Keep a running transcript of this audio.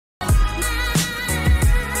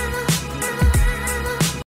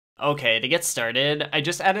Okay, to get started, I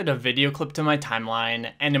just added a video clip to my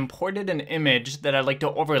timeline and imported an image that I'd like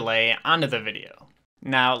to overlay onto the video.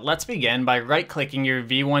 Now, let's begin by right-clicking your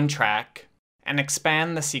V1 track and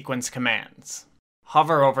expand the sequence commands.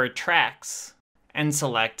 Hover over Tracks and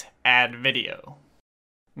select Add Video.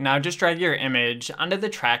 Now just drag your image onto the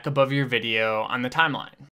track above your video on the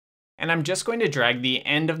timeline. And I'm just going to drag the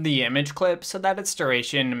end of the image clip so that its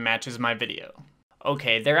duration matches my video.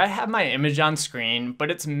 Okay, there I have my image on screen,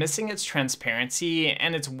 but it's missing its transparency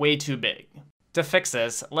and it's way too big. To fix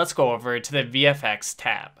this, let's go over to the VFX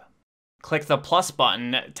tab. Click the plus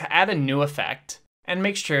button to add a new effect, and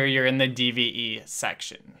make sure you're in the DVE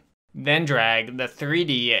section. Then drag the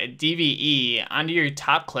 3D DVE onto your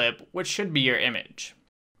top clip, which should be your image.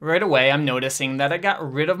 Right away, I'm noticing that I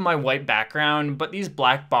got rid of my white background, but these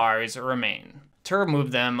black bars remain. To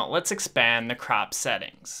remove them, let's expand the crop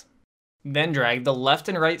settings. Then drag the left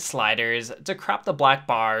and right sliders to crop the black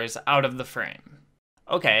bars out of the frame.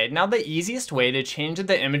 Okay, now the easiest way to change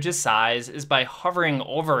the image's size is by hovering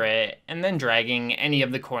over it and then dragging any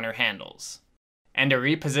of the corner handles. And to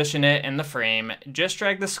reposition it in the frame, just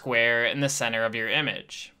drag the square in the center of your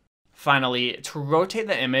image. Finally, to rotate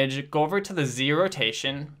the image, go over to the Z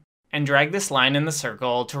rotation and drag this line in the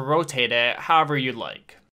circle to rotate it however you'd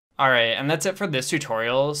like. Alright, and that's it for this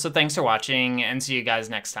tutorial, so thanks for watching and see you guys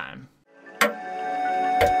next time.